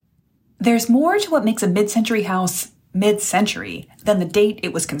There's more to what makes a mid-century house mid-century than the date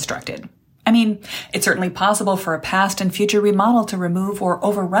it was constructed. I mean, it's certainly possible for a past and future remodel to remove or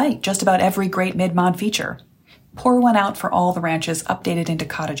overwrite just about every great mid-mod feature. Pour one out for all the ranches updated into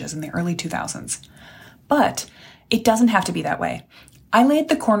cottages in the early 2000s. But it doesn't have to be that way. I laid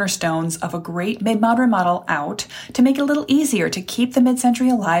the cornerstones of a great mid-mod remodel out to make it a little easier to keep the mid-century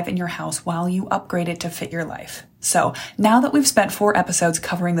alive in your house while you upgrade it to fit your life. So now that we've spent 4 episodes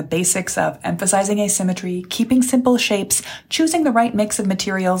covering the basics of emphasizing asymmetry, keeping simple shapes, choosing the right mix of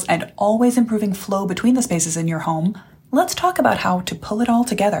materials, and always improving flow between the spaces in your home, let's talk about how to pull it all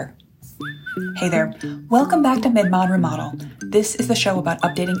together. Hey there, welcome back to Mid-Mod Remodel. This is the show about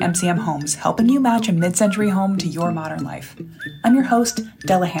updating MCM homes, helping you match a mid-century home to your modern life. I'm your host,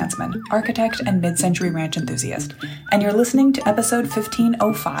 Della Hansman, architect and mid-century ranch enthusiast, and you're listening to episode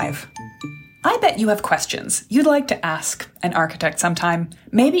 1505. I bet you have questions you'd like to ask an architect sometime,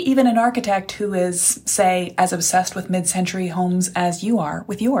 maybe even an architect who is, say, as obsessed with mid-century homes as you are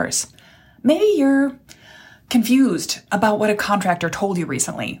with yours. Maybe you're confused about what a contractor told you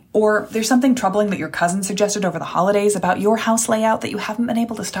recently, or there's something troubling that your cousin suggested over the holidays about your house layout that you haven't been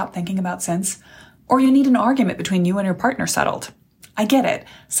able to stop thinking about since, or you need an argument between you and your partner settled. I get it.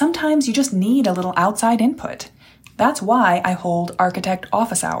 Sometimes you just need a little outside input. That's why I hold architect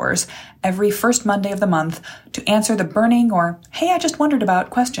office hours every first Monday of the month to answer the burning or, hey, I just wondered about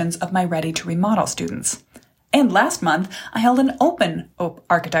questions of my ready to remodel students. And last month, I held an open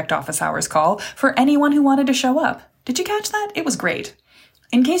architect office hours call for anyone who wanted to show up. Did you catch that? It was great.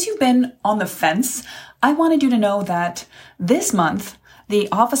 In case you've been on the fence, I wanted you to know that this month, the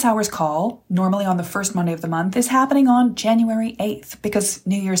office hours call, normally on the first Monday of the month, is happening on January 8th because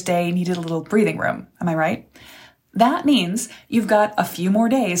New Year's Day needed a little breathing room. Am I right? That means you've got a few more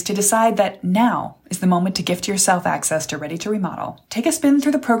days to decide that now is the moment to gift yourself access to Ready to Remodel. Take a spin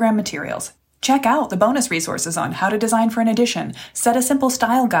through the program materials. Check out the bonus resources on how to design for an addition, set a simple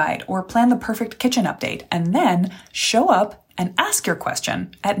style guide, or plan the perfect kitchen update, and then show up and ask your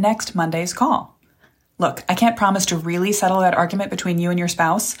question at next Monday's call. Look, I can't promise to really settle that argument between you and your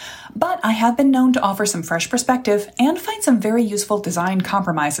spouse, but I have been known to offer some fresh perspective and find some very useful design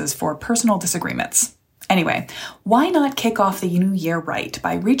compromises for personal disagreements. Anyway, why not kick off the new year right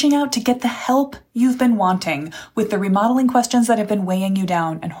by reaching out to get the help you've been wanting with the remodeling questions that have been weighing you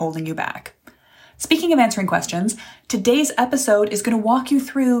down and holding you back? Speaking of answering questions, today's episode is going to walk you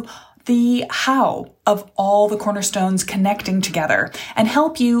through the how of all the cornerstones connecting together and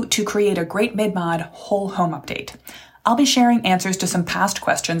help you to create a great mid-mod whole home update. I'll be sharing answers to some past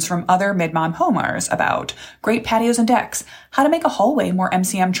questions from other mid-mod homeowners about great patios and decks, how to make a hallway more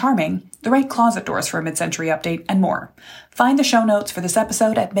MCM charming, the right closet doors for a mid-century update, and more. Find the show notes for this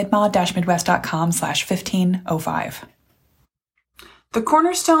episode at midmod-midwest.com/1505. The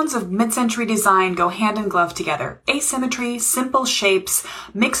cornerstones of mid-century design go hand in glove together. Asymmetry, simple shapes,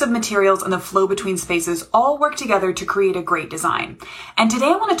 mix of materials, and the flow between spaces all work together to create a great design. And today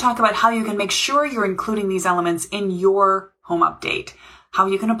I want to talk about how you can make sure you're including these elements in your home update, how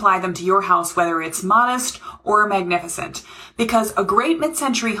you can apply them to your house, whether it's modest or magnificent. Because a great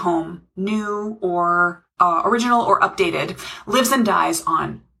mid-century home, new or original or updated, lives and dies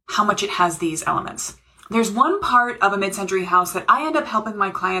on how much it has these elements. There's one part of a mid-century house that I end up helping my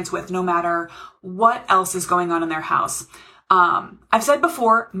clients with no matter what else is going on in their house. I've said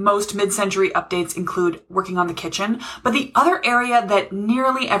before, most mid-century updates include working on the kitchen, but the other area that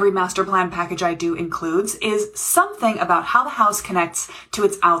nearly every master plan package I do includes is something about how the house connects to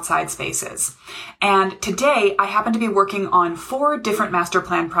its outside spaces. And today, I happen to be working on 4 different master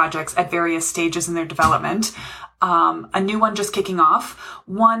plan projects at various stages in their development. A new one just kicking off,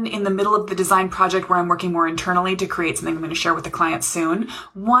 one in the middle of the design project where I'm working more internally to create something I'm going to share with the client soon,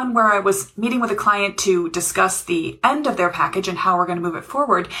 one where I was meeting with a client to discuss the end of their package and how we're going to move it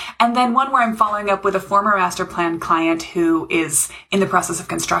forward, and then one where I'm following up with a former master plan client who is in the process of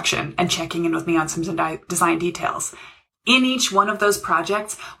construction and checking in with me on some design details. In each one of those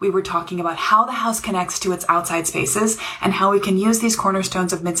projects, we were talking about how the house connects to its outside spaces and how we can use these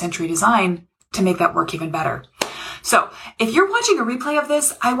cornerstones of mid-century design to make that work even better. So if you're watching a replay of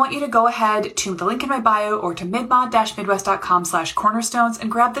this, I want you to go ahead to the link in my bio or to midmod-midwest.com/cornerstones and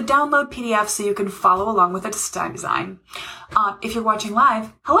grab the download PDF so you can follow along with the design. If you're watching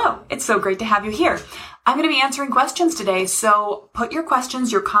live, hello, it's so great to have you here. I'm going to be answering questions today, so put your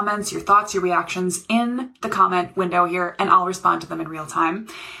questions, your comments, your thoughts, your reactions in the comment window here, and I'll respond to them in real time.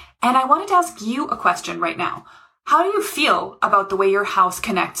 And I wanted to ask you a question right now. How do you feel about the way your house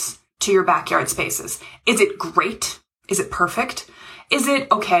connects to your backyard spaces? Is it great? Is it perfect? Is it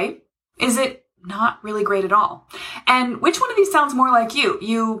okay? Is it not really great at all. And which one of these sounds more like you?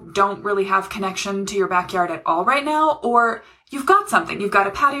 You don't really have connection to your backyard at all right now, or you've got something. You've got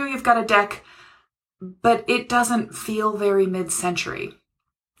a patio, you've got a deck, but it doesn't feel very mid-century.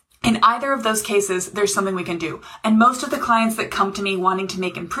 In either of those cases, there's something we can do. And most of the clients that come to me wanting to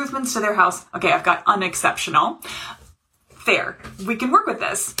make improvements to their house, okay, I've got unexceptional. Fair. We can work with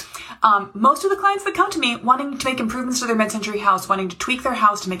this. Most of the clients that come to me wanting to make improvements to their mid-century house, wanting to tweak their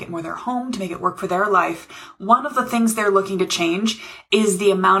house to make it more their home, to make it work for their life, one of the things they're looking to change is the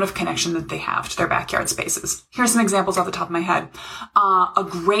amount of connection that they have to their backyard spaces. Here's some examples off the top of my head. A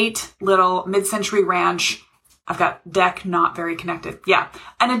great little mid-century ranch. I've got deck, not very connected. Yeah.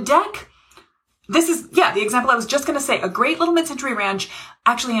 And a deck, this is, the example I was just going to say, a great little mid-century ranch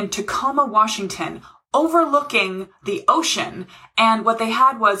actually in Tacoma, Washington, overlooking the ocean. And what they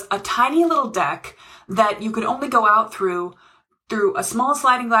had was a tiny little deck that you could only go out through a small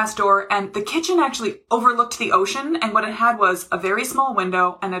sliding glass door, and the kitchen actually overlooked the ocean, and what it had was a very small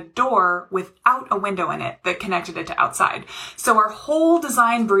window and a door without a window in it that connected it to outside. So our whole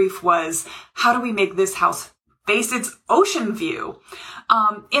design brief was, how do we make this house face its ocean view?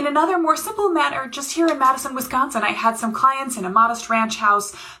 In another more simple matter, just here in Madison, Wisconsin, I had some clients in a modest ranch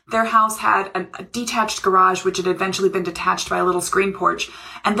house. Their house had a detached garage, which had eventually been detached by a little screen porch.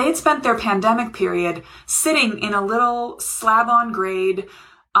 And they'd spent their pandemic period sitting in a little slab on grade,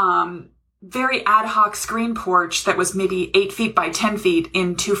 very ad hoc screen porch that was maybe 8 feet by 10 feet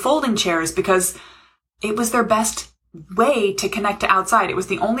in 2 folding chairs because it was their best way to connect to outside. It was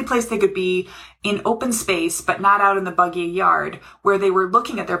the only place they could be in open space, but not out in the buggy yard where they were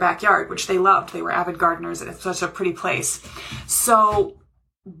looking at their backyard, which they loved. They were avid gardeners. It's such a pretty place. So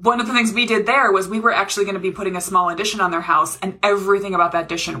one of the things we did there was we were actually going to be putting a small addition on their house, and everything about that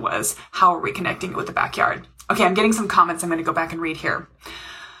addition was, how are we connecting it with the backyard? Okay, I'm getting some comments I'm going to go back and read here.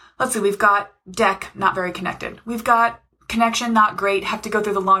 Let's see, we've got deck, not very connected. We've got connection, not great, have to go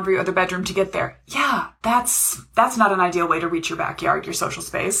through the laundry or the bedroom to get there. Yeah, that's not an ideal way to reach your backyard, your social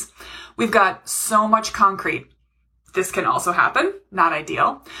space. We've got so much concrete. This can also happen, not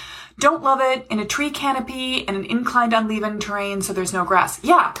ideal. Don't love it, in a tree canopy and an inclined uneven terrain so there's no grass.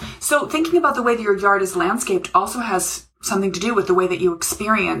 Yeah, so thinking about the way that your yard is landscaped also has something to do with the way that you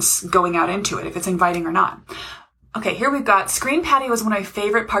experience going out into it, if it's inviting or not. Okay, here we've got screen patio is one of my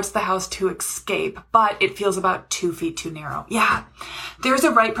favorite parts of the house to escape, but it feels about 2 feet too narrow. Yeah, there's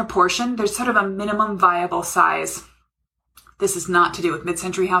a right proportion. There's sort of a minimum viable size. This is not to do with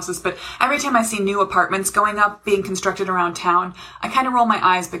mid-century houses, but every time I see new apartments going up, being constructed around town, I kind of roll my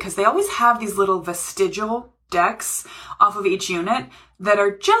eyes because they always have these little vestigial decks off of each unit that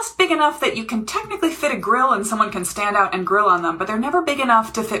are just big enough that you can technically fit a grill and someone can stand out and grill on them, but they're never big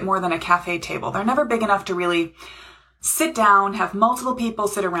enough to fit more than a cafe table. They're never big enough to really sit down, have multiple people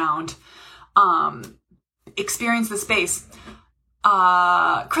sit around, experience the space.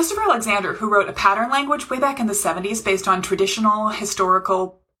 Christopher Alexander, who wrote a pattern language way back in the 70s based on traditional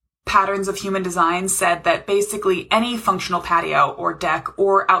historical patterns of human design, said that basically any functional patio or deck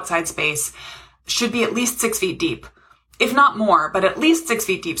or outside space should be at least 6 feet deep. If not more, but at least 6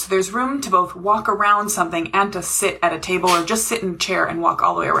 feet deep. So there's room to both walk around something and to sit at a table or just sit in a chair and walk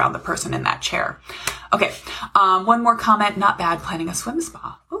all the way around the person in that chair. Okay. One more comment. Not bad planning a swim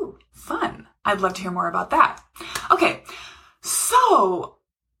spa. Ooh, fun. I'd love to hear more about that. Okay. So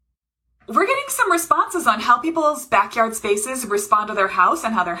we're getting some responses on how people's backyard spaces respond to their house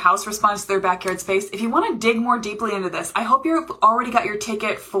and how their house responds to their backyard space. If you want to dig more deeply into this, I hope you've already got your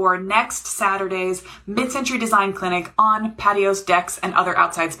ticket for next Saturday's Mid-Century Design Clinic on patios, decks, and other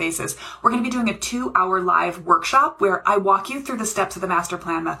outside spaces. We're going to be doing a 2-hour live workshop where I walk you through the steps of the master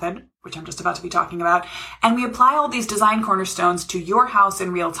plan method, which I'm just about to be talking about, and we apply all these design cornerstones to your house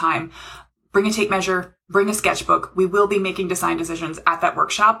in real time. Bring a tape measure, bring a sketchbook. We will be making design decisions at that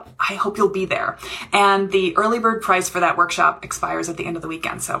workshop. I hope you'll be there. And the early bird price for that workshop expires at the end of the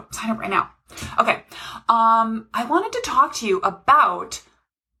weekend. So sign up right now. Okay. I wanted to talk to you about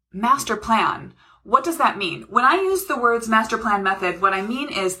master plan. What does that mean? When I use the words master plan method, what I mean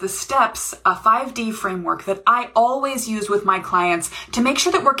is the steps, a 5D framework that I always use with my clients to make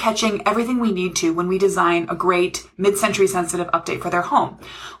sure that we're catching everything we need to when we design a great mid-century sensitive update for their home.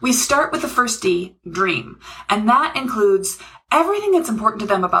 We start with the first D, dream, and that includes everything that's important to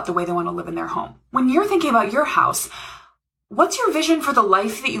them about the way they want to live in their home. When you're thinking about your house, what's your vision for the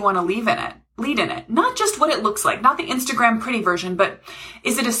life that you want to lead in it? Not just what it looks like, not the Instagram pretty version, but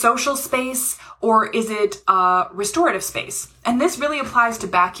is it a social space or is it a restorative space? And this really applies to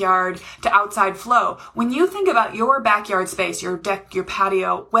backyard, to outside flow. When you think about your backyard space, your deck, your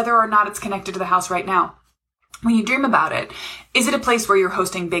patio, whether or not it's connected to the house right now, When you dream about it, is it a place where you're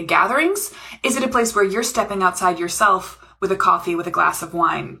hosting big gatherings? Is it a place where you're stepping outside yourself with a coffee, with a glass of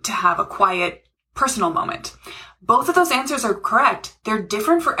wine to have a quiet, personal moment? Both of those answers are correct. They're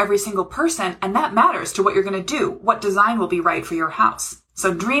different for every single person, and that matters to what you're going to do, what design will be right for your house.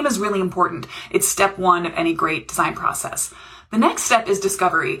 So dream is really important. It's step one of any great design process. The next step is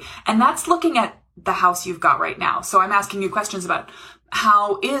discovery, and that's looking at the house you've got right now. So I'm asking you questions about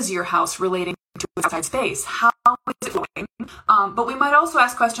how is your house relating to its outside space? How is it going? But we might also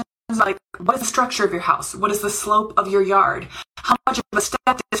ask questions like, what is the structure of your house? What is the slope of your yard? How much of a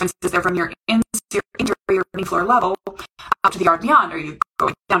step difference is there from your interior floor level out to the yard beyond? Are you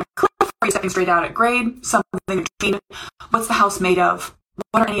going down a cliff? Are you stepping straight out at grade? Something in between? What's the house made of?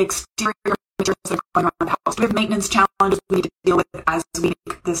 What are any exterior materials that are going around the house? Do we have maintenance challenges we need to deal with as we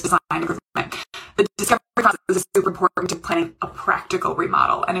make this design improvement? The discovery process is super important to planning a practical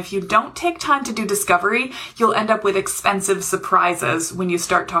remodel. And if you don't take time to do discovery, you'll end up with expensive surprises when you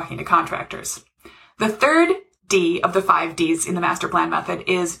start talking to contractors. The third D of the 5 Ds in the master plan method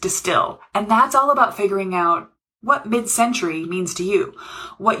is distill. And that's all about figuring out what mid-century means to you,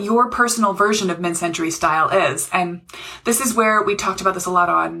 what your personal version of mid-century style is. And this is where we talked about this a lot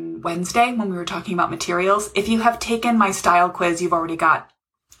on Wednesday when we were talking about materials. If you have taken my style quiz, you've already got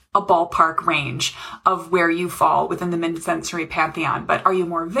a ballpark range of where you fall within the mid-century pantheon. But are you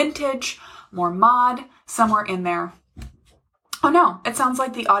more vintage, more mod, somewhere in there? Oh no, it sounds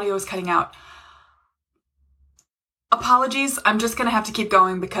like the audio is cutting out. Apologies, I'm just going to have to keep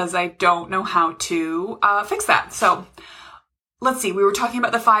going because I don't know how to fix that. So let's see, we were talking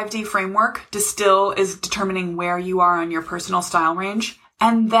about the 5D framework. Distill is determining where you are on your personal style range.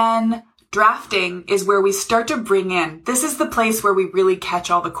 And then drafting is where we start to bring in, this is the place where we really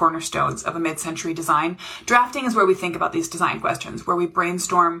catch all the cornerstones of a mid-century design. Drafting is where we think about these design questions, where we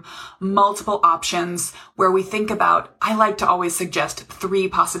brainstorm multiple options, where we think about, I like to always suggest 3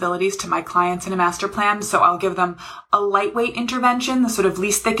 possibilities to my clients in a master plan. So I'll give them a lightweight intervention, the sort of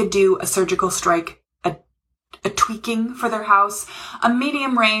least they could do, a surgical strike, a tweaking for their house, a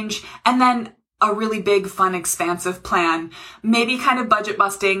medium range, and then a really big, fun, expansive plan, maybe kind of budget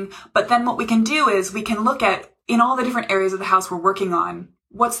busting. But then what we can do is we can look at, in all the different areas of the house we're working on,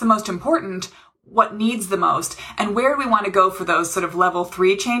 what's the most important, what needs the most, and where do we want to go for those sort of level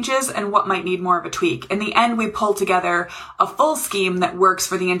 3 changes and what might need more of a tweak. In the end, we pull together a full scheme that works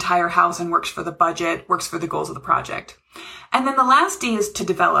for the entire house and works for the budget, works for the goals of the project. And then the last D is to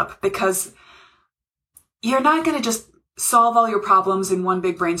develop, because you're not going to just solve all your problems in one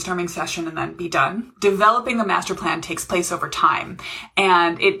big brainstorming session and then be done. Developing the master plan takes place over time,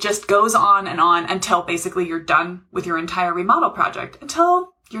 and it just goes on and on until basically you're done with your entire remodel project, until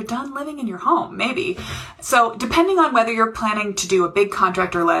you're done living in your home, maybe. So depending on whether you're planning to do a big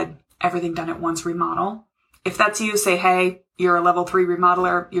contractor-led, everything done at once remodel. If that's you, say, hey, you're a level 3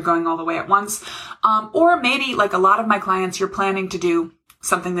 remodeler, you're going all the way at once. Or maybe, like a lot of my clients, you're planning to do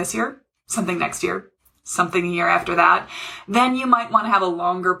something this year, something next year, something a year after that, then you might want to have a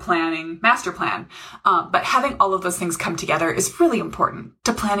longer planning master plan. But having all of those things come together is really important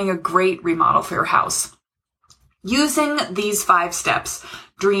to planning a great remodel for your house. Using these 5 steps,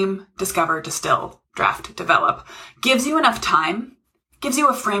 dream, discover, distill, draft, develop, gives you enough time, gives you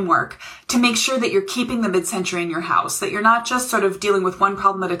a framework to make sure that you're keeping the mid-century in your house, that you're not just sort of dealing with one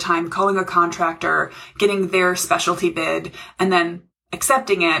problem at a time, calling a contractor, getting their specialty bid, and then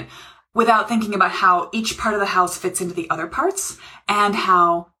accepting it, without thinking about how each part of the house fits into the other parts and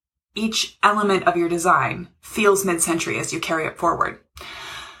how each element of your design feels mid-century as you carry it forward.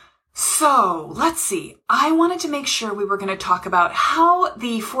 So let's see. I wanted to make sure we were going to talk about how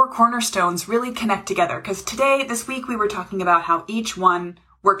the 4 cornerstones really connect together, because this week, we were talking about how each one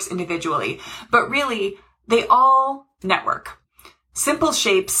works individually, but really they all network. Simple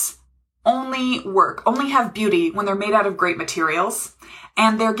shapes only have beauty when they're made out of great materials,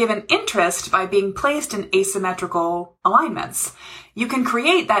 and they're given interest by being placed in asymmetrical alignments. You can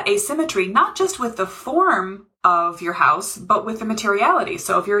create that asymmetry not just with the form of your house, but with the materiality.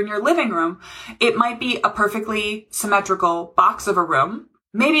 So if you're in your living room, it might be a perfectly symmetrical box of a room.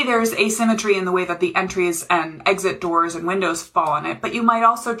 Maybe there's asymmetry in the way that the entries and exit doors and windows fall on it, but you might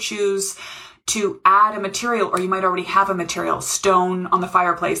also choose to add a material, or you might already have a material, stone on the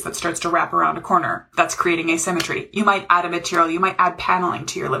fireplace that starts to wrap around a corner. That's creating asymmetry. You might add a material, you might add paneling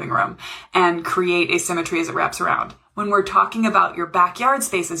to your living room and create asymmetry as it wraps around. When we're talking about your backyard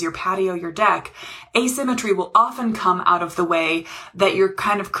spaces, your patio, your deck, asymmetry will often come out of the way that you're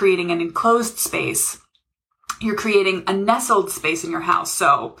kind of creating an enclosed space. You're creating a nestled space in your house.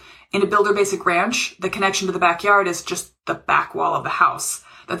 So in a builder basic ranch, the connection to the backyard is just the back wall of the house.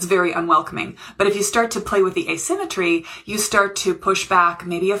 That's very unwelcoming. But if you start to play with the asymmetry, you start to push back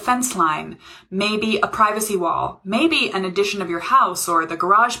maybe a fence line, maybe a privacy wall, maybe an addition of your house or the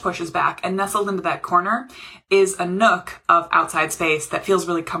garage pushes back, and nestled into that corner is a nook of outside space that feels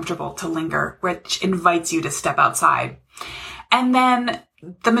really comfortable to linger, which invites you to step outside. And then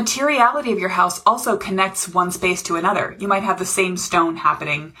the materiality of your house also connects one space to another. You might have the same stone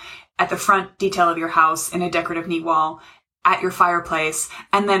happening at the front detail of your house in a decorative knee wall, at your fireplace,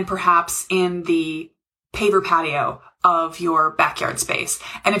 and then perhaps in the paver patio of your backyard space.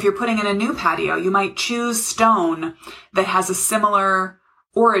 And if you're putting in a new patio, you might choose stone that has a similar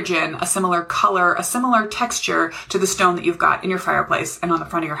origin, a similar color, a similar texture to the stone that you've got in your fireplace and on the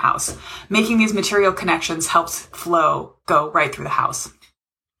front of your house. Making these material connections helps flow go right through the house.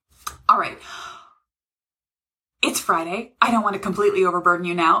 All right. It's Friday. I don't want to completely overburden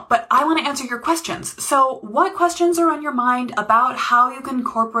you now, but I want to answer your questions. So what questions are on your mind about how you can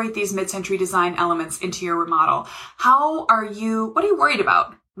incorporate these mid-century design elements into your remodel? What are you worried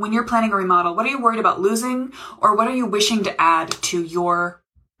about when you're planning a remodel? What are you worried about losing, or what are you wishing to add to your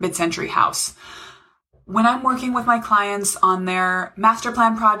mid-century house? When I'm working with my clients on their master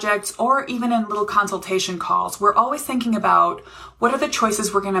plan projects or even in little consultation calls, we're always thinking about what are the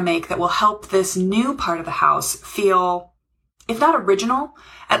choices we're going to make that will help this new part of the house feel, if not original,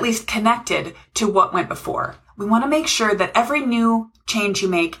 at least connected to what went before. We want to make sure that every new change you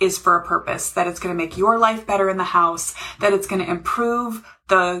make is for a purpose, that it's going to make your life better in the house, that it's going to improve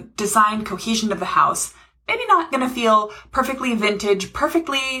the design cohesion of the house. Maybe not going to feel perfectly vintage,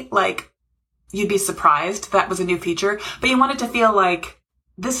 perfectly like you'd be surprised that was a new feature, but you want it to feel like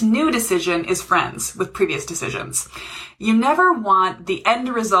this new decision is friends with previous decisions. You never want the end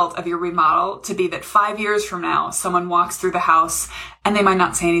result of your remodel to be that 5 years from now, someone walks through the house and they might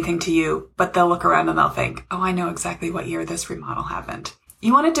not say anything to you, but they'll look around and they'll think, oh, I know exactly what year this remodel happened.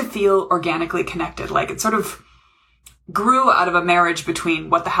 You want it to feel organically connected, like it sort of grew out of a marriage between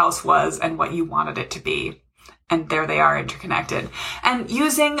what the house was and what you wanted it to be. And there they are, interconnected. And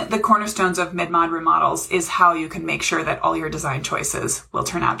using the cornerstones of mid-mod remodels is how you can make sure that all your design choices will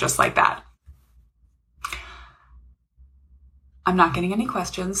turn out just like that. I'm not getting any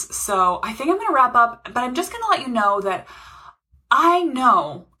questions, so I think I'm going to wrap up, but I'm just going to let you know that I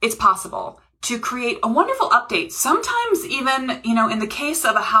know it's possible to create a wonderful update. Sometimes even, in the case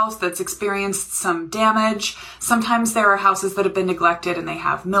of a house that's experienced some damage, sometimes there are houses that have been neglected and they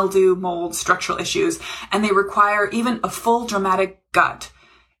have mildew, mold, structural issues, and they require even a full dramatic gut.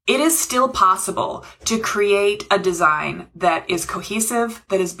 It is still possible to create a design that is cohesive,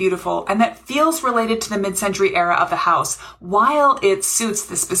 that is beautiful, and that feels related to the mid-century era of the house while it suits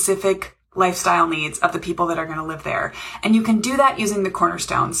the specific lifestyle needs of the people that are going to live there. And you can do that using the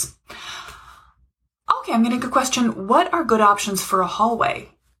cornerstones. Okay, I'm getting a good question. What are good options for a hallway?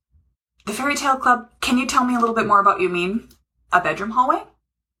 The Fairy Tale Club, can you tell me a little bit more about what you mean? A bedroom hallway?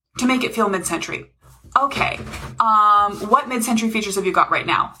 To make it feel mid-century. Okay, what mid-century features have you got right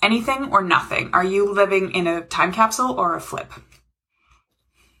now? Anything or nothing? Are you living in a time capsule or a flip?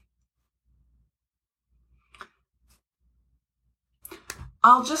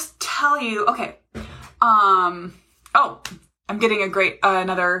 I'll just tell you, okay. I'm getting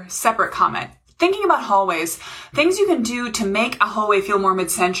another separate comment. Thinking about hallways, things you can do to make a hallway feel more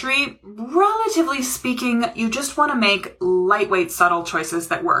mid-century, relatively speaking, you just want to make lightweight, subtle choices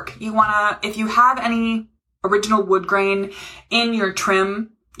that work. If you have any original wood grain in your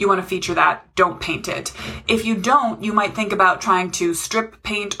trim, you want to feature that. Don't paint it. If you don't, you might think about trying to strip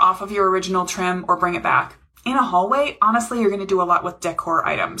paint off of your original trim or bring it back. In a hallway, honestly, you're going to do a lot with decor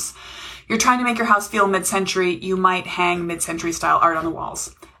items. You're trying to make your house feel mid-century, you might hang mid-century style art on the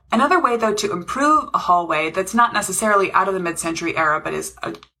walls. Another way, though, to improve a hallway that's not necessarily out of the mid-century era, but is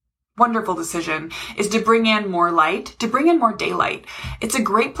a wonderful decision, is to bring in more light, to bring in more daylight. It's a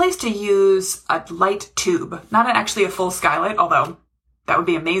great place to use a light tube, not actually a full skylight, although that would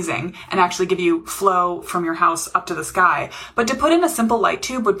be amazing, and actually give you flow from your house up to the sky. But to put in a simple light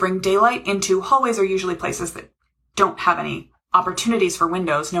tube would bring daylight into hallways are usually places that don't have any opportunities for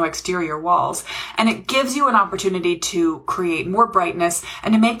windows, no exterior walls, and it gives you an opportunity to create more brightness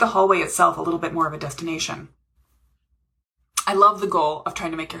and to make the hallway itself a little bit more of a destination. I love the goal of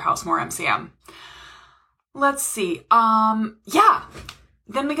trying to make your house more MCM. Let's see.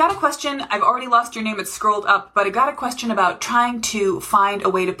 Then we got a question. I've already lost your name. It's scrolled up, but I got a question about trying to find a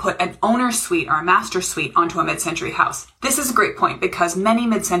way to put an owner suite or a master suite onto a mid-century house. This is a great point because many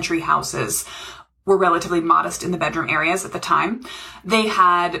mid-century houses were relatively modest in the bedroom areas at the time. They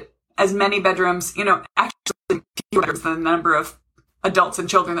had as many bedrooms, actually fewer bedrooms than the number of adults and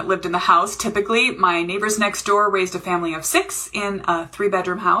children that lived in the house. Typically, my neighbors next door raised a family of 6 in a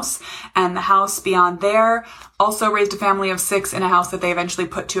 3-bedroom house, and the house beyond there also raised a family of 6 in a house that they eventually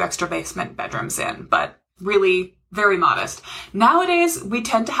put 2 extra basement bedrooms in, but really very modest. Nowadays, we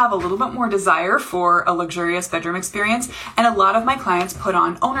tend to have a little bit more desire for a luxurious bedroom experience, and a lot of my clients put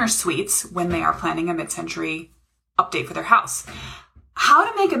on owner suites when they are planning a mid-century update for their house. How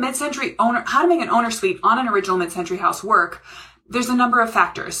to make an owner suite on an original mid-century house work? There's a number of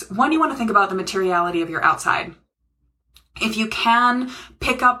factors. One, you want to think about the materiality of your outside. If you can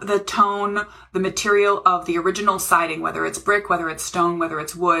pick up the tone, the material of the original siding, whether it's brick, whether it's stone, whether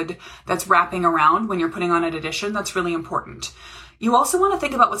it's wood, that's wrapping around when you're putting on an addition, that's really important. You also want to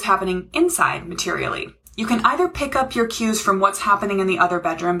think about what's happening inside materially. You can either pick up your cues from what's happening in the other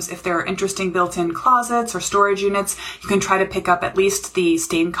bedrooms. If there are interesting built-in closets or storage units, you can try to pick up at least the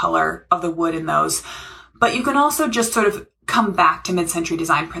stain color of the wood in those. But you can also just sort of come back to mid-century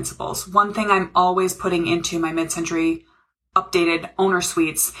design principles. One thing I'm always putting into my mid-century updated owner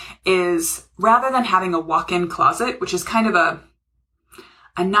suites is, rather than having a walk-in closet, which is kind of a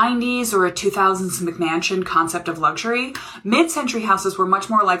 90s or a 2000s McMansion concept of luxury, mid-century houses were much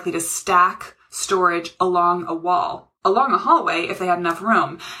more likely to stack storage along a hallway if they had enough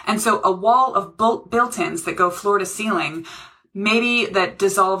room. And so a wall of built-ins that go floor to ceiling, maybe that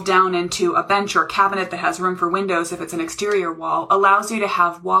dissolve down into a bench or cabinet that has room for windows if it's an exterior wall, allows you to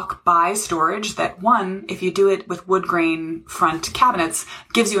have walk-by storage that, one, if you do it with wood grain front cabinets,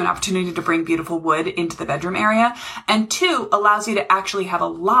 gives you an opportunity to bring beautiful wood into the bedroom area, and 2, allows you to actually have a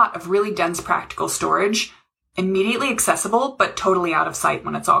lot of really dense practical storage immediately accessible, but totally out of sight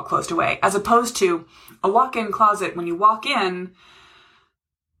when it's all closed away, as opposed to a walk-in closet. When you walk in,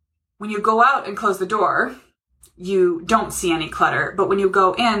 when you go out and close the door, you don't see any clutter, but when you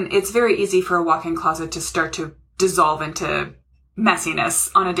go in, it's very easy for a walk-in closet to start to dissolve into messiness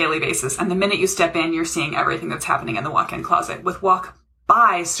on a daily basis. And the minute you step in, you're seeing everything that's happening in the walk-in closet. With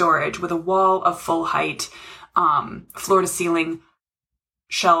walk-by storage, with a wall of full height, floor to ceiling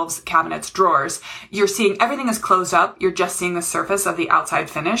shelves, cabinets, drawers, you're seeing everything is closed up. You're just seeing the surface of the outside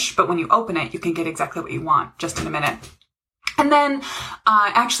finish, but when you open it, you can get exactly what you want just in a minute. And then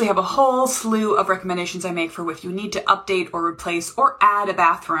I actually have a whole slew of recommendations I make for if you need to update or replace or add a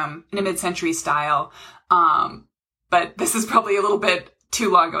bathroom in a mid-century style. But this is probably a little bit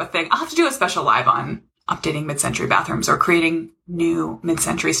too long of a thing. I'll have to do a special live on updating mid-century bathrooms or creating new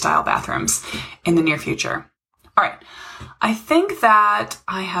mid-century style bathrooms in the near future. All right. I think that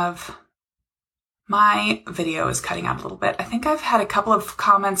my video is cutting out a little bit. I think I've had a couple of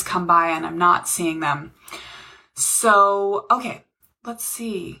comments come by and I'm not seeing them. So, okay, let's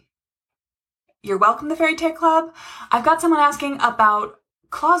see. You're welcome to Fairy Tale Club. I've got someone asking about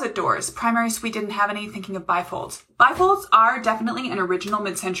closet doors. Primary suite didn't have any, thinking of bifolds. Bifolds are definitely an original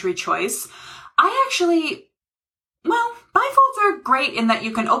mid-century choice. Bifolds are great in that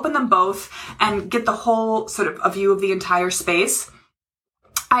you can open them both and get the whole sort of a view of the entire space.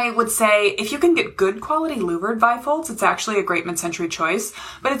 I would say if you can get good quality louvered bifolds, it's actually a great mid-century choice,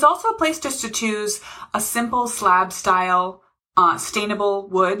 but it's also a place just to choose a simple slab style, stainable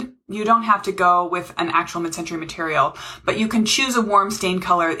wood. You don't have to go with an actual mid-century material, but you can choose a warm stain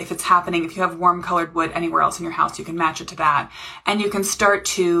color if it's happening. If you have warm colored wood anywhere else in your house, you can match it to that. And you can start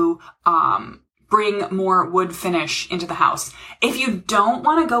to, bring more wood finish into the house. If you don't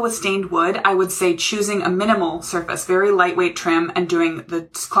want to go with stained wood, I would say choosing a minimal surface, very lightweight trim, and doing the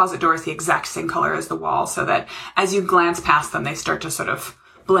closet doors the exact same color as the wall so that as you glance past them, they start to sort of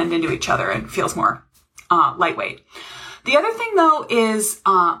blend into each other and feels more lightweight. The other thing though is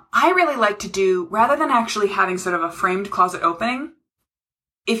I really like to do, rather than actually having sort of a framed closet opening,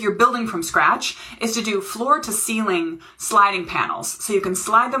 if you're building from scratch, is to do floor to ceiling sliding panels. So you can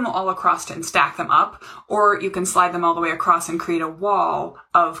slide them all across and stack them up, or you can slide them all the way across and create a wall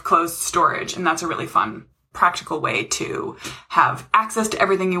of closed storage. And that's a really fun, practical way to have access to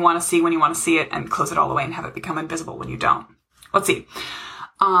everything you want to see when you want to see it and close it all the way and have it become invisible when you don't. Let's see.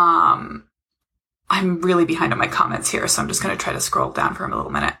 I'm really behind on my comments here, so I'm just going to try to scroll down for a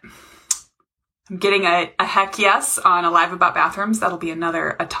little minute. I'm getting a heck yes on a live about bathrooms. That'll be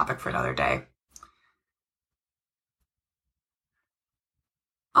a topic for another day.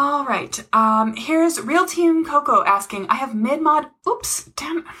 All right. Here's Real Team Coco asking, I have mid-mod. Oops,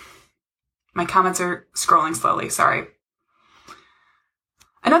 damn. My comments are scrolling slowly. Sorry.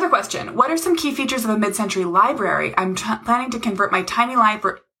 Another question. What are some key features of a mid-century library? I'm planning to convert my tiny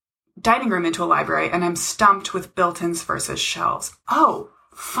dining room into a library, and I'm stumped with built-ins versus shelves. Oh,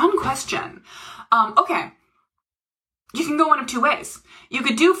 fun question. Okay. You can go one of two ways. You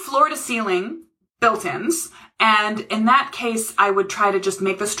could do floor to ceiling built-ins And in that case, I would try to just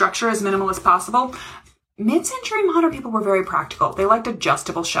make the structure as minimal as possible. Mid-century modern people were very practical. They liked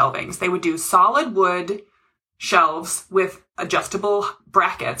adjustable shelvings. They would do solid wood shelves with adjustable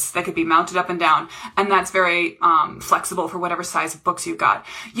brackets that could be mounted up and down. And that's very flexible for whatever size of books you've got.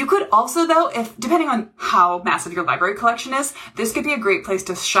 You could also, though, if depending on how massive your library collection is, this could be a great place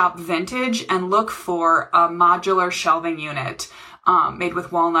to shop vintage and look for a modular shelving unit made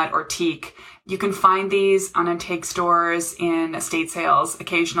with walnut or teak. You can find these on antique stores, in estate sales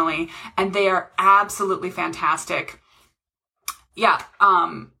occasionally, and they are absolutely fantastic. Yeah,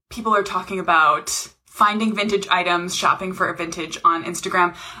 people are talking about finding vintage items, shopping for a vintage on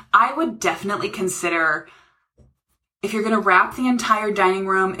Instagram. I would definitely consider, if you're going to wrap the entire dining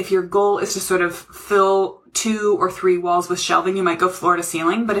room, if your goal is to sort of fill 2 or 3 walls with shelving, you might go floor to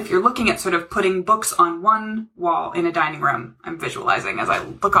ceiling. But if you're looking at sort of putting books on one wall in a dining room, I'm visualizing as I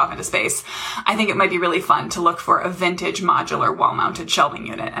look off into space, I think it might be really fun to look for a vintage modular wall-mounted shelving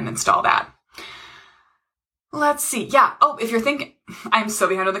unit and install that. Let's see. Yeah. Oh, if you're thinking, I'm so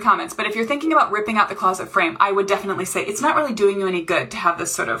behind on the comments, but if you're thinking about ripping out the closet frame, I would definitely say it's not really doing you any good to have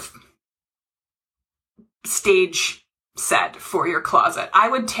this sort of stage set for your closet. I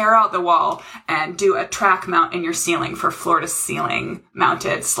would tear out the wall and do a track mount in your ceiling for floor to ceiling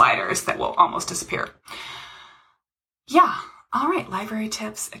mounted sliders that will almost disappear. Yeah. All right. Library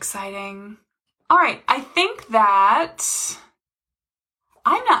tips. Exciting. All right. I think that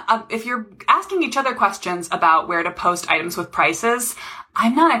I'm not, if you're asking each other questions about where to post items with prices,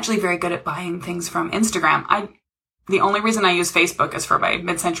 I'm not actually very good at buying things from Instagram. The only reason I use Facebook is for my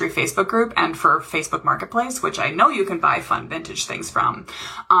mid-century Facebook group and for Facebook Marketplace, which I know you can buy fun vintage things from.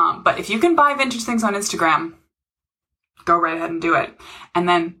 But if you can buy vintage things on Instagram, go right ahead and do it. And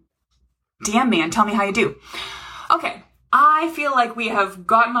then DM me and tell me how you do. Okay. I feel like we have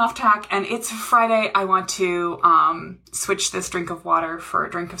gotten off track and it's Friday. I want to switch this drink of water for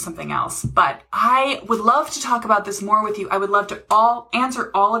a drink of something else. But I would love to talk about this more with you. I would love to answer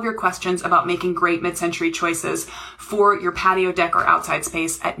all of your questions about making great mid-century choices for your patio deck or outside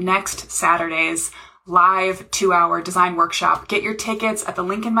space at next Saturday's live 2-hour design workshop. Get your tickets at the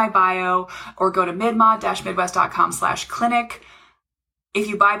link in my bio or go to midmod-midwest.com/clinic. If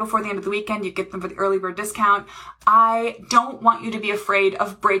you buy before the end of the weekend, you get them for the early bird discount. I don't want you to be afraid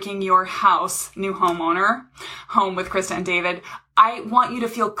of breaking your house, new homeowner, home with Krista and David. I want you to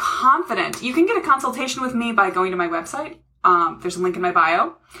feel confident. You can get a consultation with me by going to my website. There's a link in my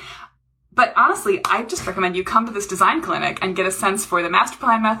bio. But honestly, I just recommend you come to this design clinic and get a sense for the master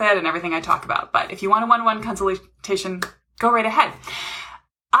plan method and everything I talk about. But if you want a one-on-one consultation, go right ahead.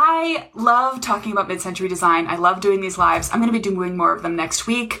 I love talking about mid-century design. I love doing these lives. I'm going to be doing more of them next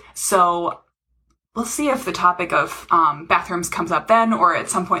week. So we'll see if the topic of bathrooms comes up then or at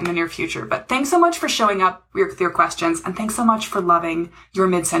some point in the near future. But thanks so much for showing up with your questions. And thanks so much for loving your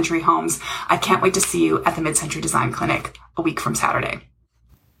mid-century homes. I can't wait to see you at the Mid-Century Design Clinic a week from Saturday.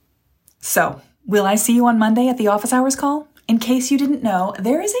 So, will I see you on Monday at the office hours call? In case you didn't know,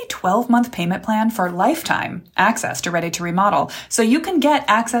 there is a 12-month payment plan for lifetime access to Ready to Remodel, so you can get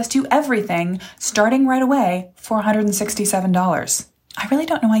access to everything starting right away for $167. I really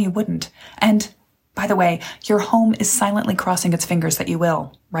don't know why you wouldn't. And, by the way, your home is silently crossing its fingers that you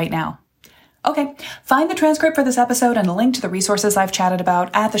will right now. Okay, find the transcript for this episode and a link to the resources I've chatted about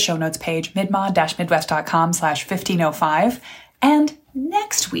at the show notes page, midmod-midwest.com/1505. And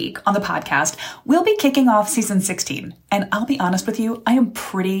next week on the podcast, we'll be kicking off season 16. And I'll be honest with you, I am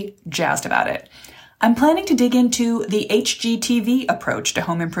pretty jazzed about it. I'm planning to dig into the HGTV approach to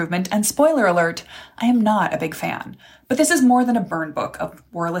home improvement, and spoiler alert, I am not a big fan. But this is more than a burn book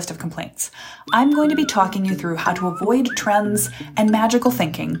or a list of complaints. I'm going to be talking you through how to avoid trends and magical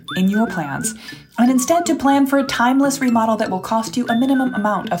thinking in your plans, and instead to plan for a timeless remodel that will cost you a minimum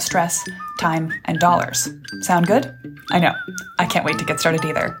amount of stress, time, and dollars. Sound good? I know. I can't wait to get started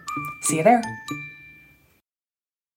either. See you there.